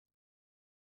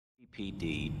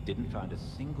PD didn't find a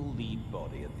single lead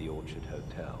body at the Orchard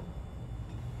Hotel.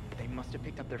 They must have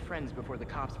picked up their friends before the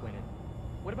cops went in.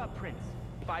 What about prints?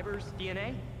 Fibers?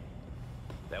 DNA?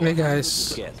 There Hey were guys,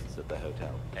 hundreds of guests at the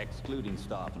hotel, excluding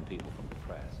staff and people from the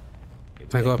press.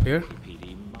 can I go up here?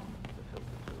 PD months to filter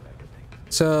through everything.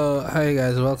 So, hi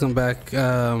guys, welcome back.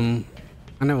 I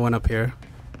never went up here.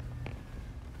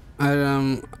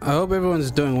 I hope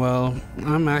everyone's doing well.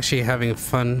 I'm actually having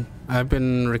fun. I've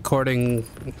been recording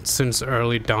since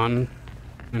early dawn,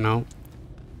 you know,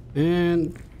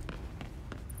 and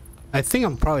I think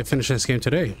I'm probably finishing this game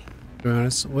today, to be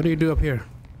honest. What do you do up here?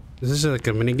 Is this like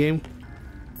a mini game?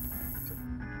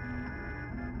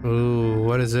 Ooh,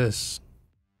 what is this?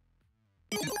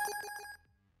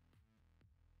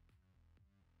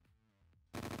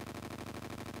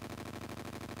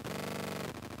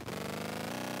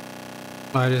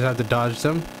 I just have to dodge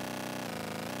them.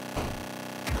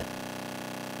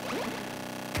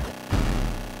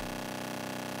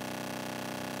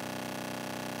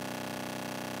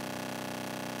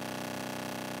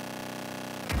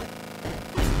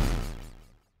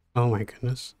 Oh my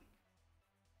goodness.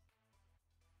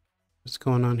 What's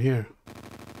going on here?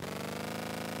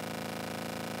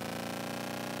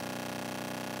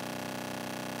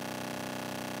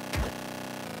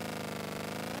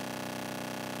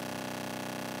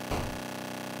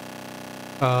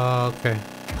 Okay.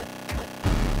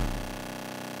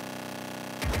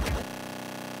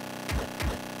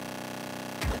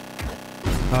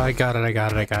 Oh, I got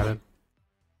it.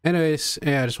 Anyways,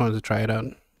 yeah, I just wanted to try it out.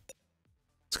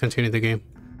 Let's continue the game.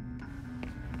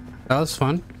 That was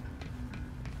fun.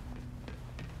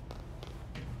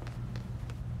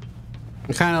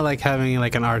 I kind of like having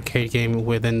like an arcade game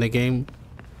within the game.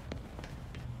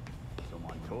 So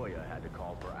Montoya had to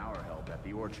call for our help at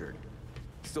the Orchard.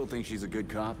 Still think she's a good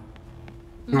cop?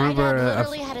 My dad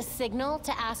literally had a signal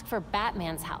to ask for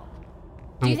Batman's help.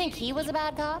 Do you think he was a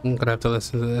bad cop? I'm gonna have to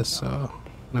listen to this, so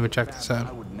let me check this I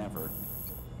out. would never.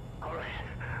 All right,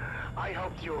 I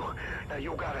helped you. Now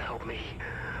you gotta help me.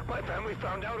 My family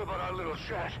found out about our little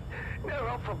chat. They're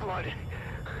out for blood.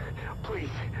 Please,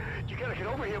 you gotta get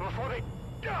over here before they...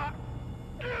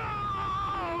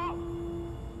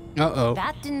 Uh-oh.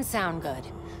 That didn't sound good.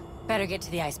 Better get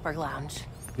to the Iceberg Lounge.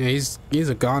 Yeah, he's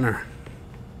a goner.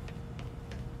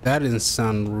 That didn't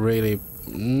sound really...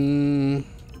 you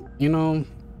know,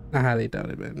 I highly doubt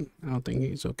it, man. I don't think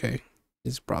he's okay.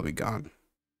 He's probably gone.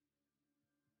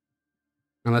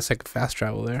 Unless I could fast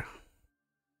travel there.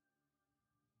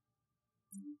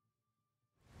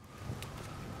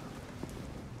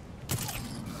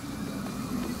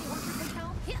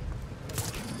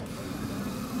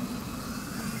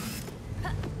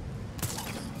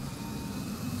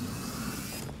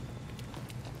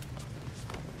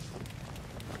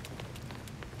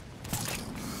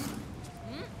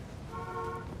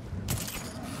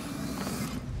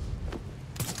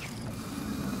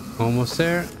 Almost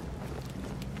there.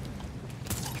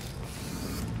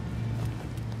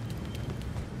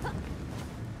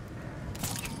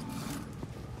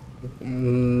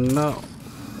 No.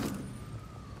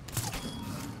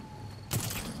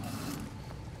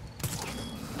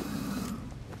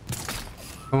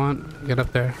 Come on, get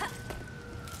up there.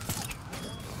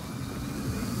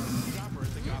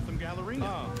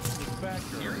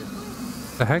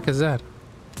 The heck is that?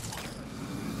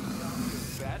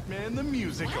 Batman the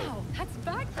musical. Wow, that's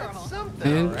Batgirl.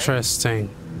 Interesting.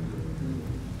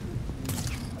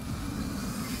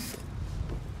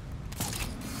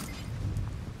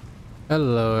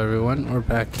 Hello everyone, we're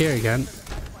back here again.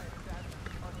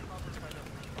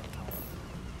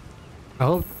 I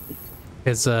hope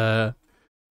his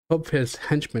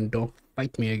henchmen don't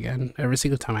fight me again. Every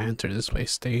single time I enter this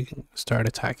place, they start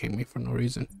attacking me for no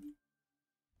reason.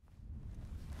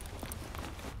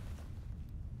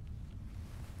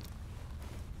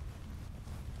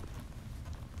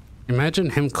 Imagine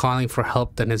him calling for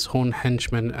help, then his own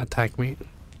henchmen attack me.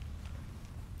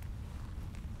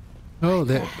 Oh, What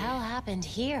the that. hell happened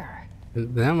here?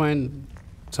 Never mind.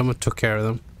 Someone took care of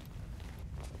them.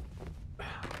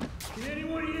 Can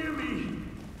anyone hear me?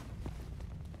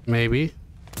 Maybe.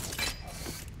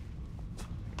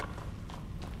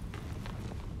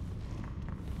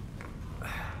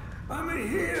 I'm in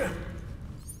here.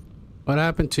 What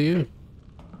happened to you?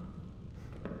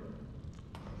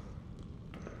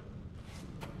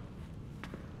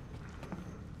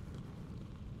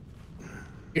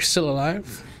 You're still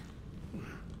alive?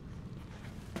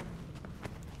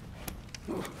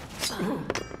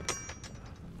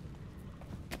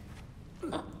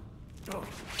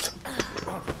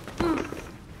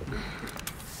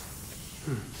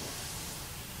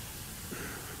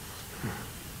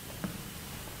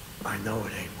 I know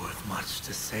it ain't worth much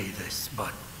to say this,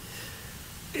 but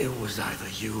it was either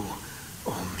you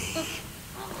or me.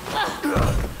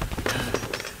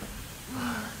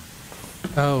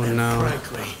 Oh and no.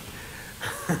 frankly,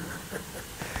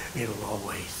 it'll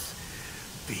always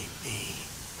be me.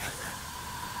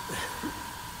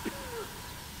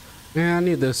 Yeah, I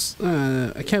need this.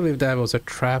 I can't believe that was a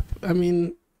trap. I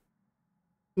mean,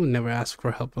 you would never ask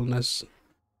for help unless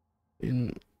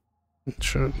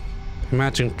sure.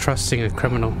 Imagine trusting a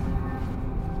criminal.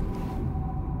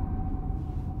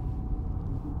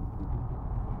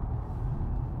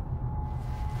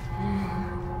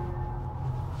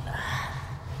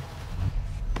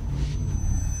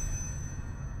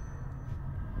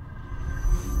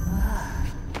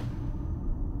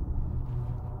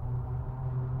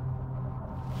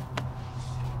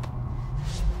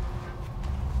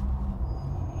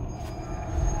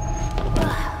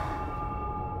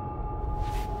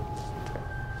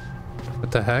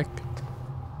 What the heck?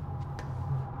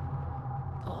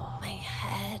 Oh, my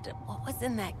head. What was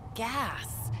in that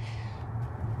gas?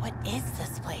 What is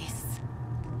this place?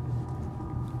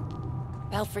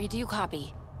 Belfry, do you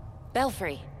copy?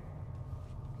 Belfry.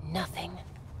 Nothing.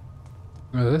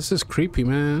 Oh, this is creepy,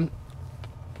 man.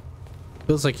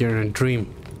 Feels like you're in a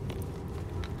dream.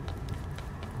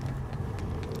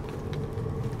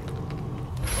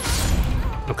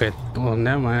 Okay, well,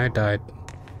 never mind, I died.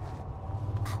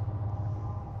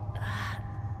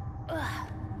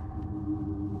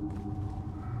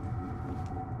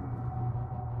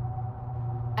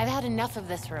 I've had enough of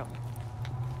this room.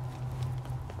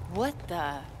 What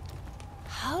the?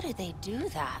 How did they do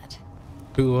that?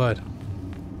 Do what?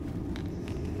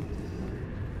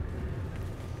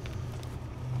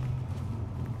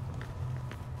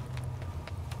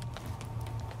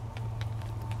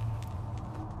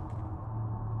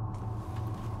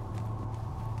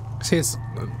 See, it's...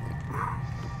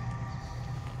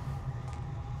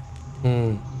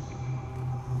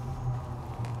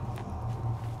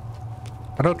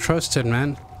 I don't trust it,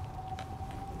 man.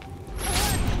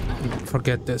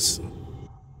 Forget this.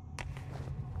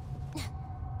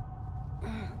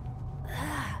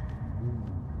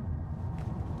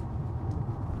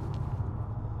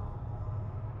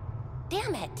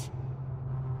 Damn it!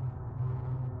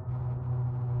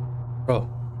 Bro.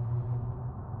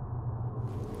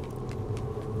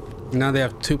 Now they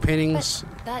have two paintings.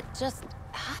 But that just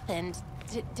happened,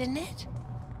 didn't it?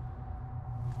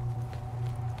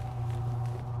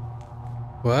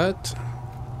 What?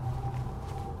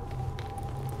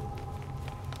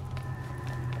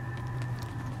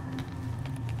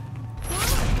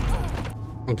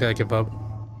 Okay, I give up.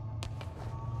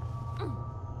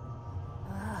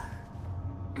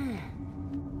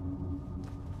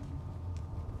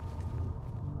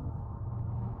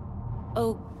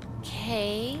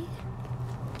 Okay.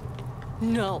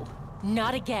 No,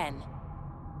 not again.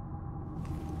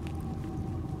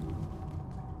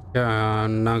 Yeah,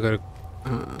 I'm not gonna...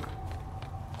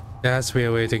 there has to be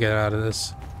a way to get out of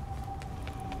this.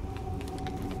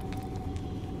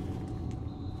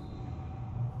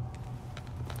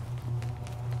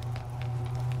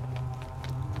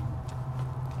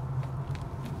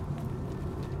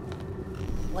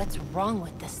 What's wrong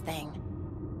with this thing?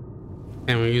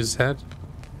 Can we use that?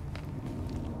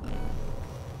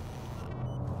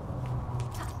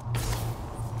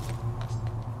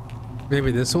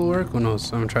 Maybe this will work? Who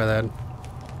knows? I'm gonna try that.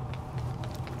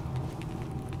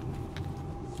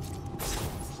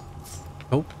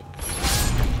 Nope.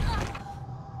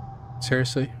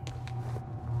 Seriously?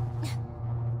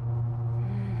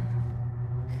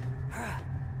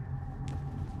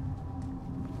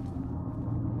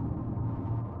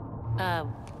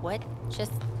 What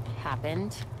just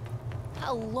happened?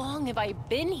 How long have I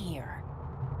been here?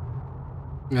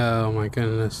 Oh my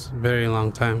goodness. Very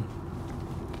long time.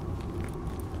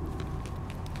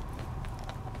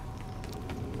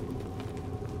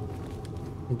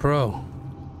 Bro.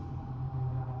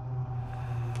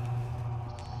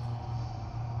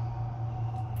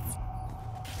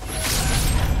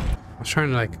 I was trying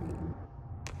to like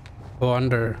go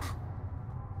under.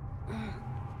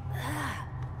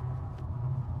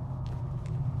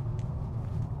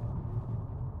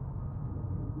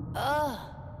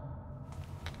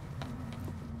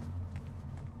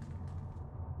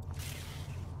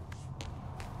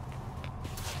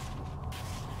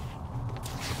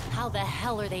 How the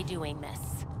hell are they doing this?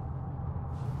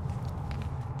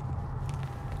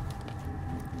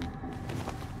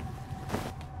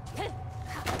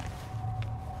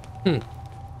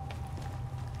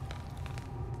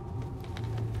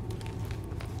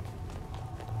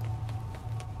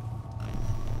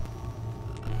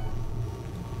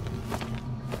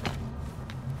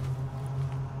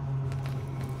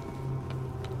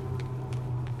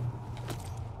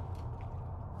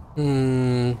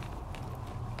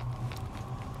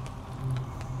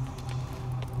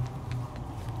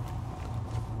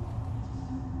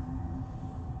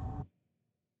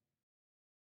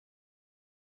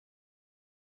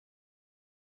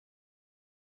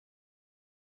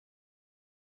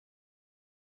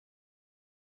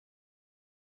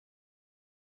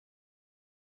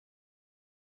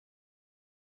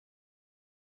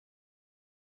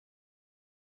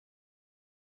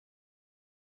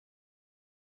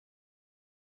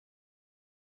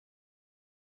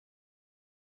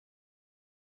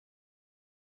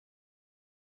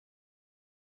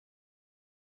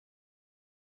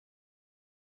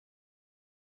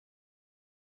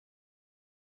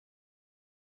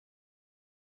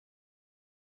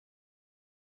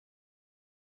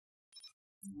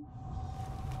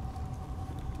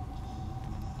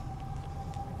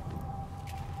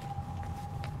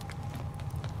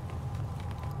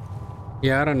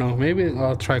 Yeah, I don't know. Maybe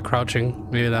I'll try crouching.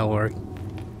 Maybe that'll work.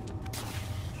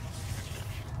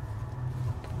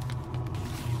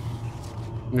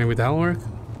 Maybe that'll work.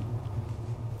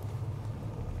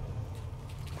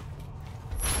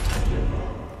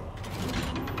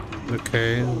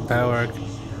 Okay, that worked.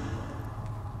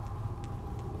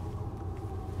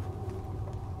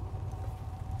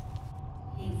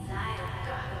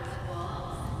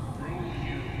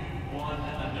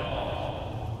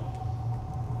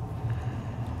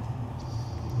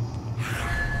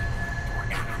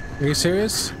 Are you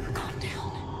serious? Calm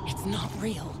down. It's not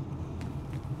real.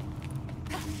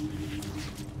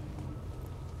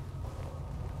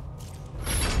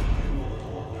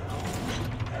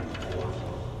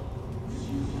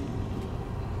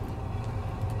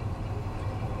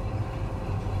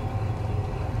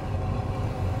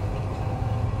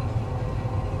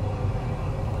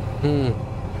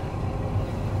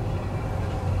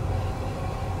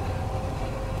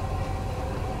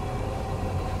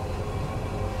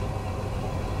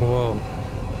 Whoa.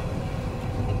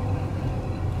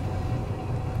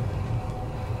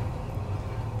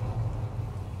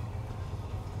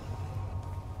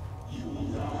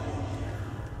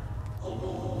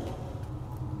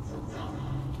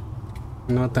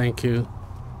 No, thank you.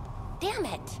 Damn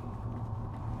it.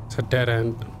 It's a dead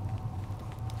end.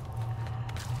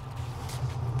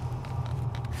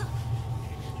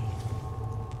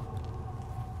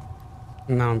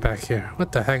 Now I'm back here.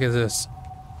 What the heck is this?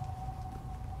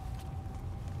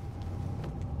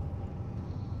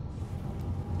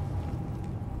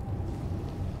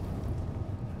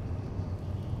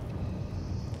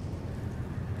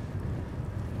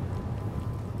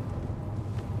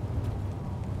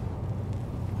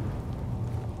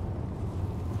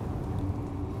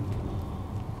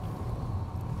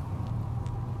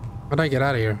 How'd I get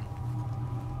out of here?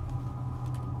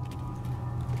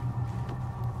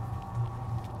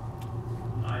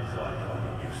 I thought you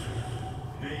were useful.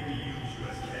 Maybe use you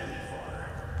as cannon fodder.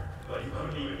 But you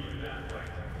couldn't even do that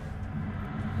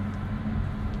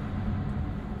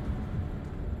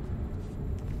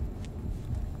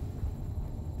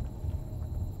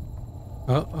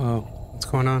right. Uh-oh. What's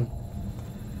going on?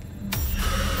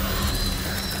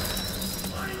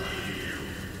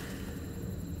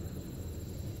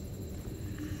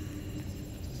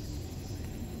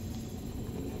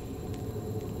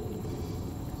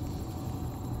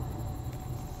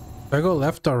 Do I go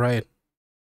left or right?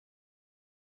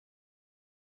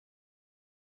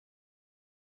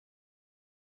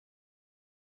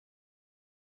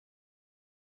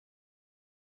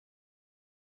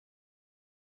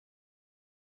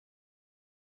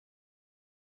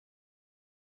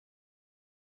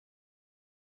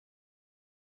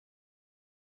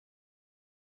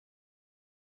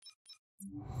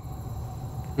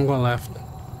 I'm going left.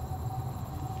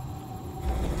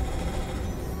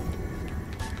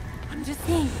 I'm just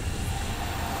saying.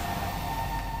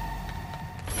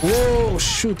 Whoa,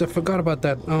 shoot, I forgot about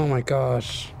that. Oh my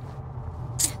gosh.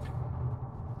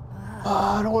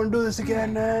 I don't want to do this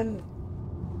again, man.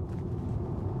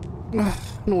 I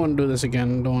don't want to do this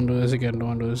again. Don't want to do this again. Don't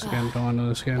want to do this again. Don't want to do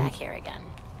this again. Back here again.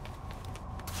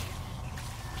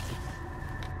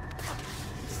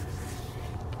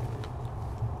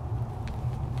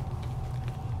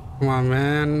 Come on,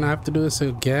 man. I have to do this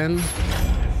again.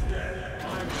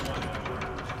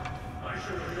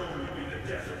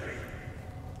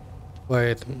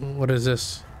 Wait, what is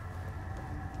this?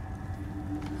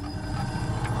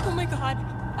 Oh my god.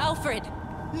 Alfred.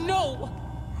 No.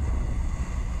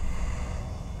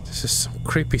 This is some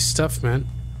creepy stuff, man.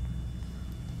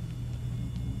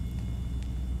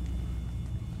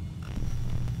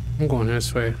 I'm going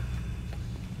this way.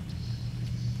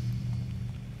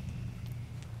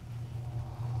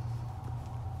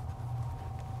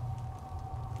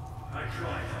 I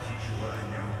tried to teach you what I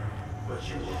knew, but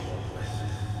you were hopeless.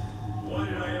 Why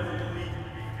did I ever believe you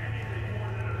to be anything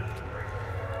more than a disgrace?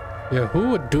 Yeah, who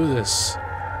would do this?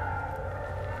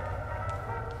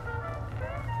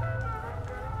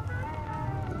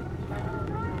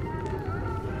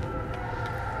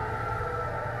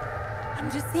 I'm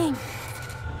just saying.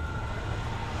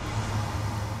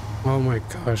 Oh my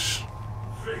gosh.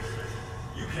 Face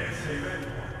it, you can't save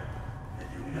anyone, and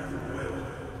you never will.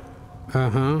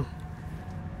 Uh-huh.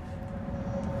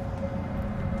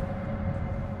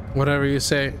 Whatever you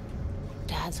say.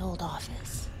 Dad's old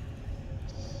office.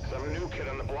 Some new kid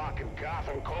on the block in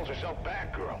Gotham calls herself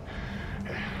Batgirl.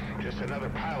 Just another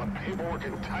pile of paperwork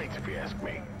and tights, if you ask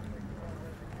me.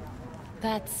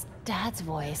 That's Dad's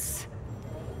voice.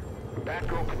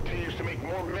 Batgirl continues to make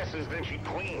more messes than she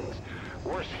cleans.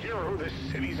 Worst hero this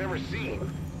city's ever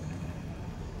seen.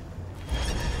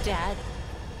 Dad,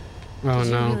 Oh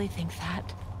did no. you really think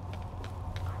that?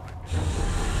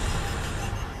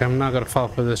 I'm not gonna fall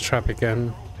for this trap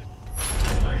again.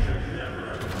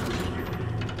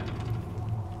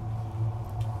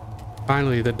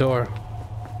 Finally, the door.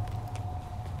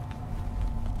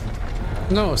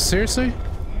 No, seriously?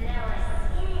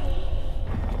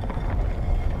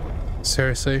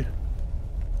 Seriously?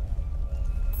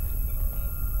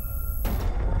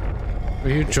 Are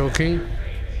you joking?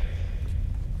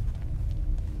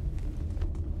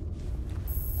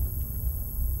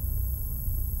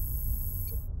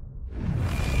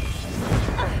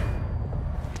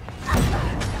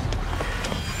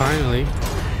 Finally.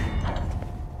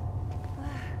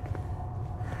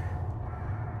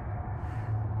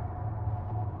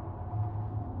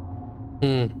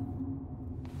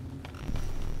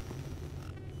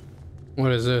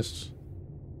 What is this?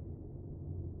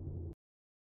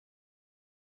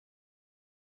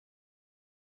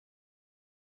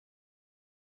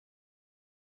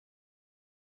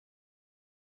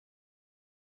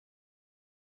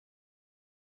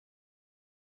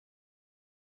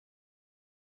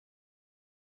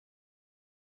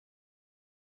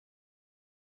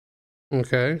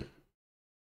 Okay.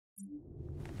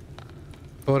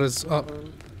 What is up?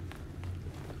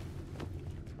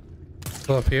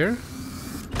 Up here?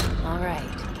 All right,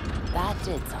 that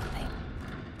did something.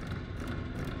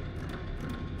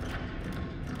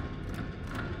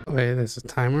 Wait, there's a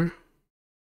timer.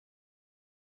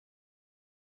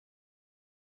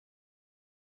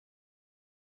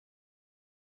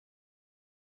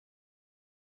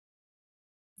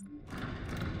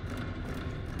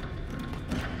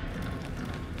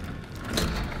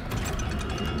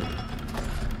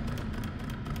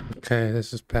 Okay,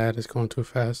 this is bad. It's going too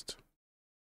fast.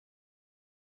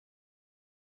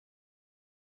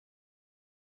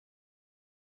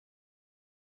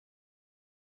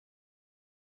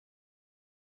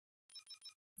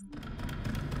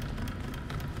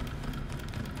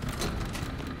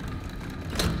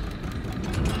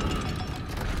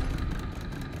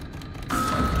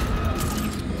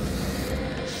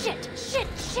 Shit, shit,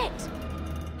 shit!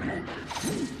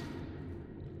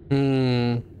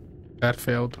 That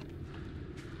failed.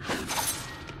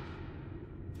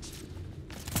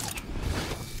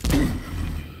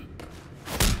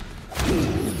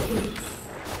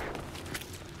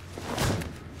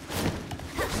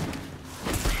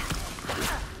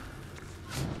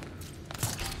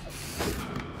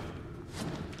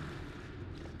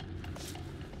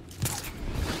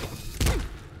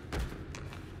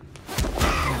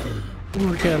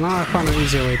 Okay, now I found an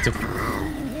easier way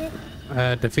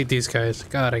to defeat these guys.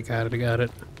 Got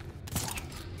it.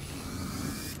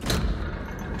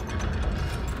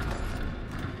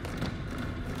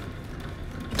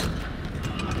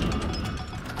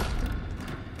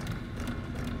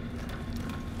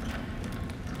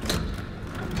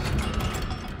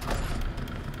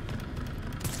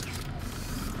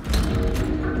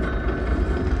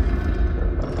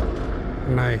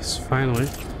 Nice, finally.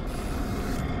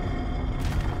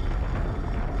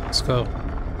 Let's go.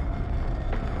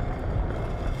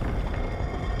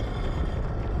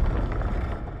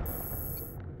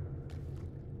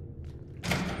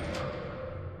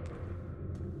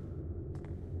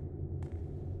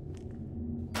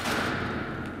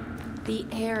 The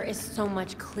air is so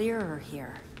much clearer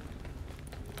here.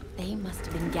 They must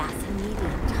have been gassing me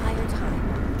the entire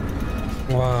time.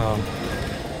 Wow.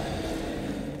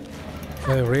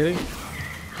 Wait, really?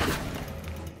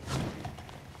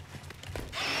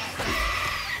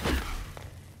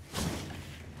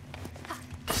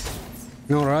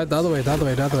 No, right? The other way.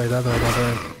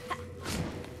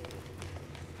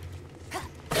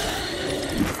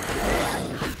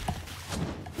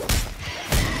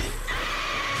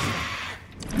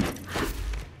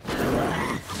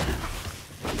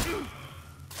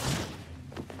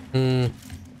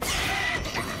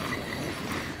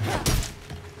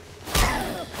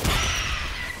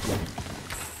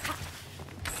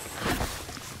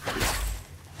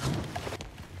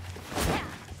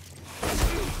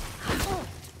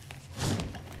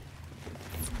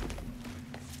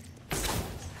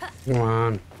 Come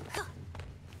on.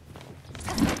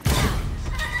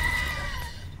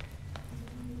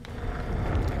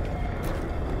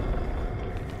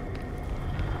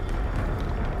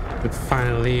 Could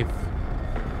finally leave.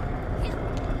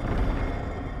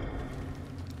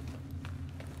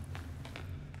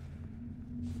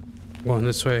 Going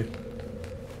this way.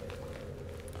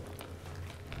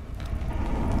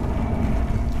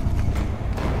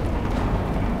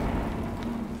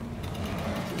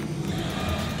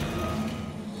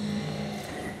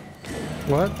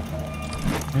 What?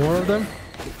 More of them?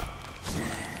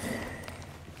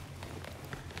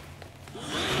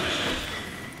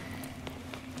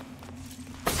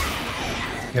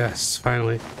 Yes,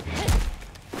 finally.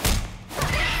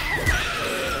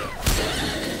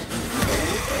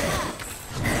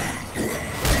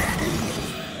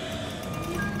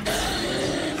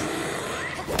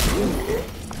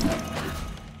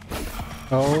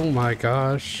 Oh my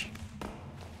gosh.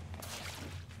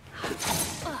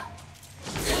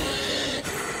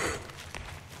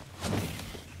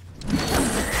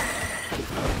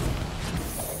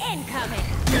 Incoming.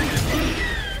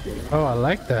 Oh, I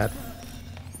like that.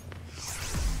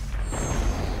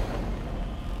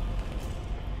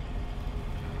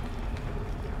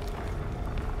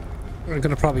 I'm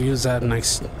gonna probably use that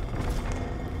next.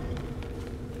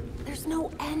 There's no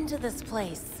end to this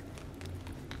place.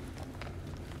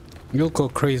 You'll go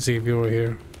crazy if you were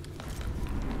here.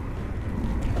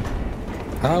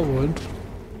 I would.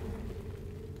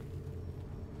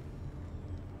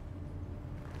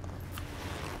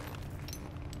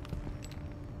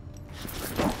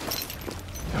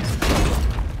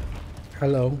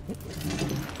 Hello.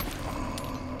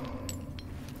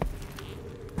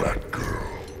 That girl,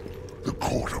 the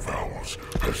court of owls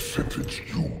has sentenced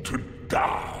you to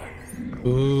die.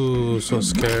 Ooh, so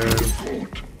scared.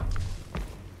 Court.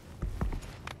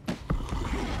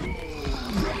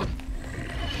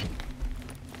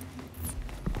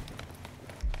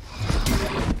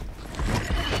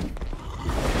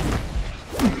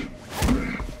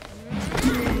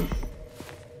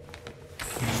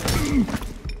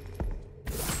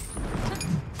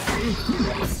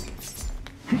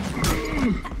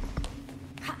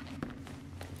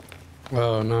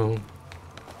 Oh no.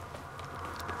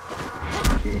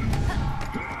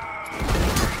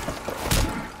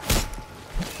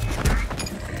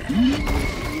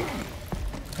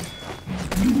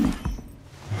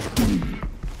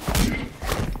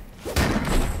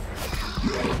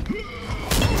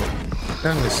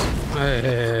 Damn this.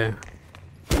 Hey.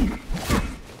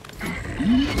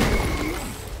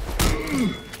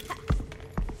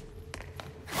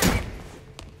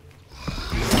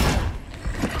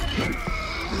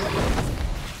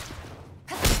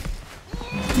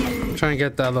 Try and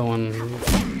get the other one.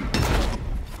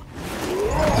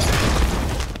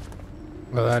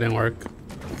 Well, that didn't work.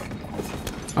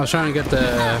 I was trying to get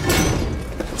the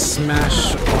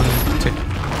smash one to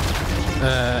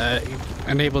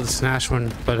enable the smash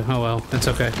one, but oh well, it's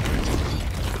okay.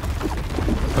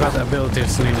 Forgot the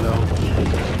ability's name though.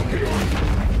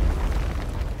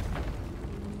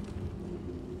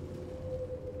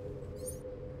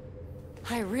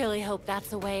 I really hope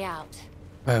that's a way out.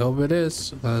 I hope it is,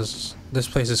 because this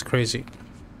place is crazy.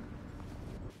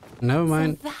 Never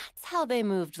mind. So that's how they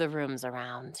moved the rooms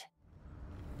around.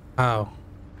 How?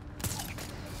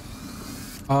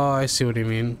 Oh, I see what you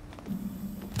mean.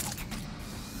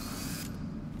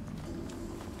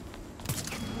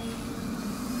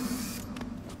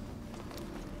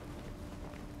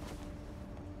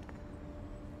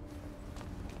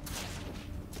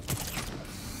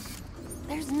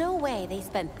 There's no way they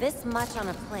spent this much on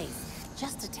a place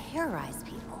just to terrorize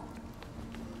people.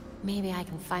 Maybe I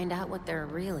can find out what they're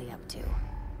really up to.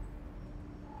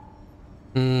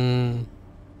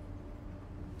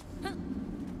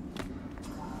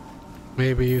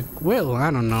 Maybe you will,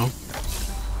 I don't know.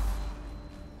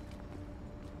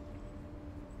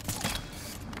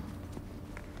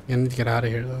 I need to get out of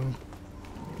here though.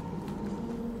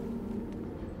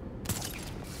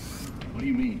 What do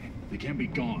you mean? They can't be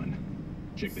gone.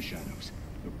 Check the shadows.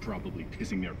 They're probably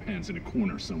pissing their pants in a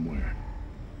corner somewhere.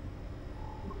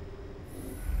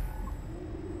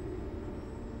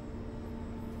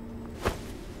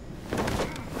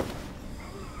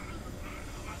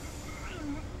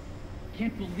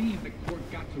 Can't believe the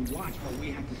court got to watch while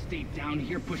we had to stay down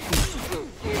here pushing.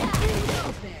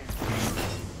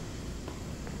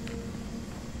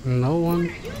 No one.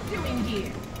 What are you doing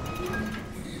here?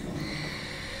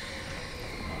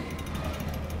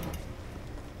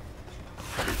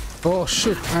 Oh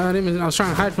shit! I didn't even. I was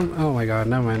trying to hide from. Oh my god!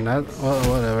 Never mind. That. Well,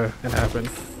 whatever. It happened.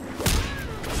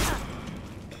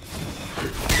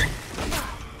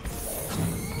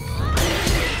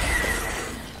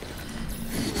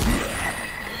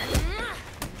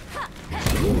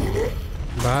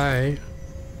 Bye.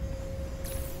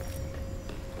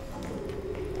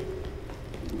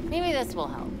 Maybe this will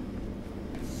help.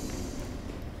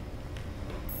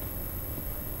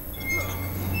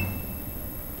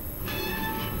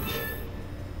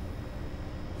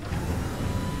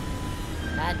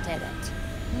 That did it.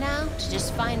 Now to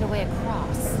just find a way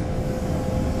across.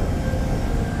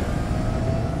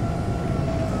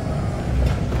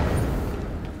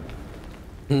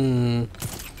 Oh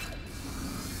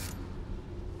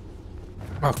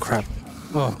crap.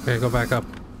 Oh, okay, go back up.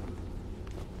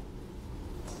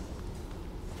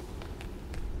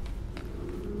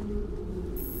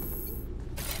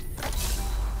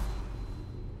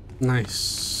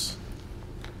 Nice.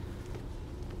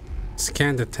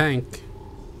 Scan the tank.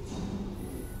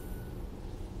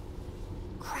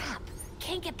 Crap.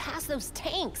 Can't get past those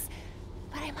tanks.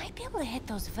 But I might be able to hit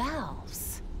those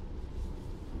valves.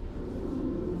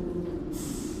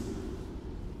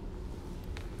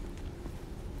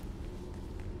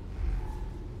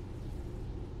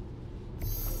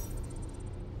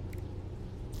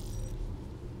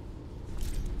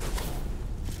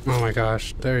 Oh my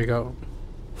gosh, there you go.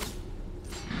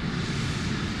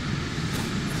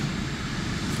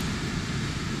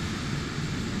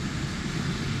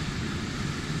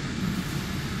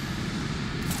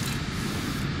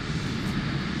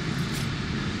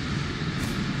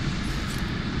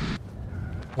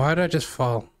 Why did I just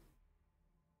fall?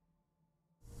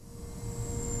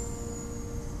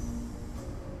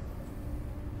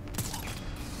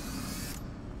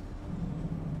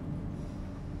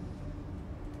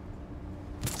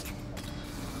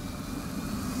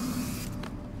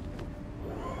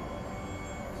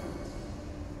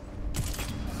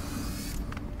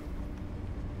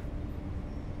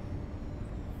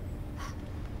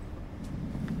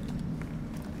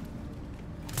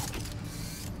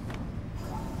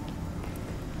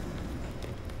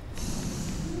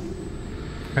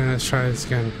 Okay, let's try this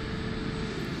again.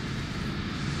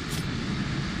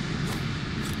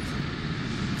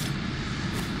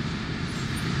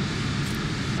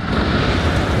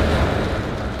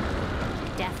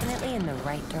 Definitely in the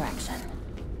right direction.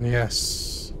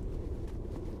 Yes.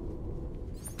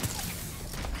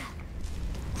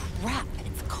 Crap,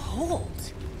 it's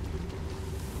cold.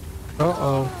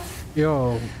 Uh-oh.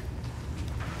 Yo.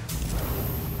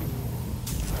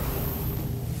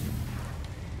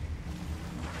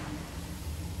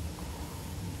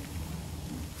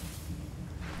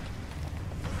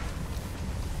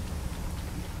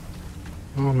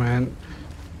 Oh man,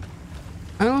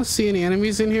 I don't see any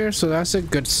enemies in here, so that's a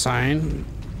good sign.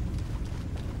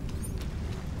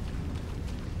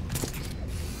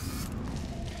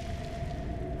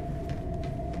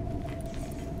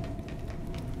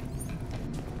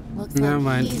 Looks Never like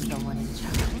mind. he's the one in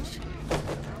charge.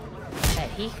 Bet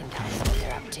he can tell us what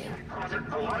they're up to.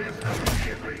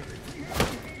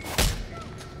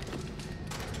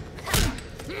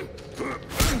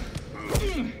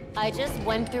 I just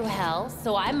went through hell,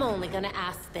 so I'm only gonna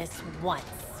ask this once.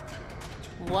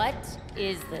 What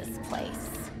is this place?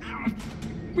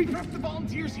 We pressed the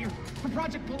volunteers here for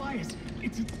Project Goliath.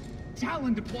 It's a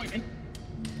Talon deployment.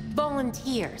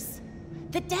 Volunteers.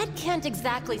 The dead can't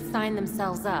exactly sign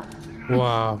themselves up.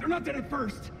 Wow. They're not dead at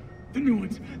first. The new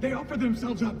ones, they offer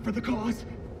themselves up for the cause.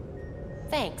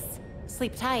 Thanks.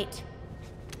 Sleep tight.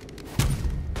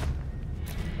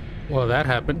 Well, that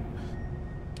happened.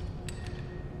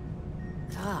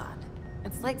 God,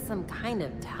 it's like some kind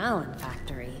of talent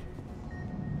factory.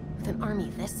 With an army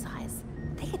this size,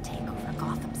 they could take over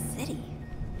Gotham City.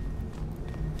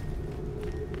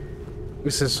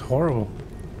 This is horrible.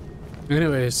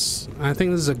 Anyways, I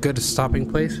think this is a good stopping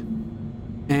place.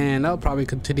 And I'll probably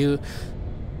continue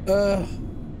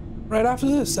right after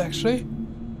this, actually.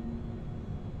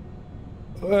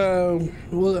 Well,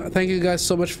 thank you guys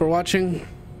so much for watching.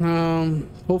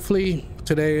 Hopefully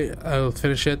today I'll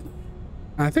finish it.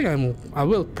 I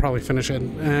will probably finish it.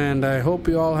 And I hope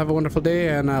you all have a wonderful day,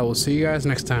 and I will see you guys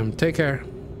next time. Take care.